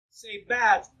Say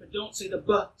bat, but don't say the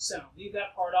B sound. Leave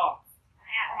that part off.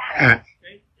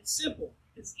 Okay? It's simple.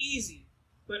 It's easy.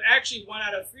 But actually, 1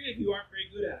 out of 3 of you aren't very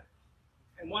good at it.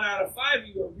 And 1 out of 5 of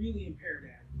you are really impaired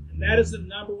at it. And that is the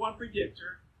 #1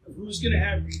 predictor of who's going to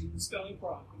have reading and spelling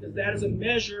problems. Because that is a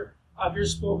measure of your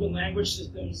spoken language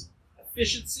system's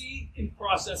efficiency in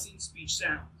processing speech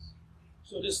sounds.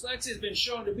 So dyslexia has been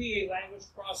shown to be a language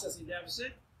processing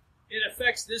deficit. It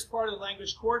affects this part of the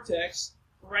language cortex.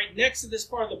 Right next to this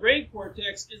part of the brain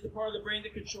cortex is the part of the brain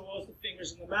that controls the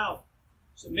fingers and the mouth.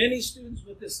 So many students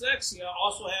with dyslexia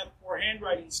also have poor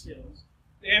handwriting skills.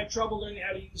 They have trouble learning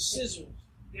how to use scissors.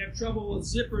 They have trouble with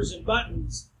zippers and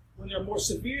buttons. When they're more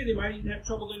severe, they might even have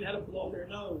trouble learning how to blow their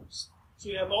nose. So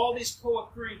you have all these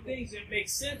co-occurring things that make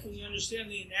sense when you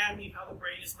understand the anatomy of how the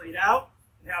brain is laid out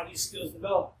and how these skills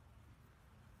develop.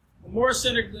 The Morris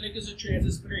Center Clinic is a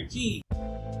transdisciplinary team.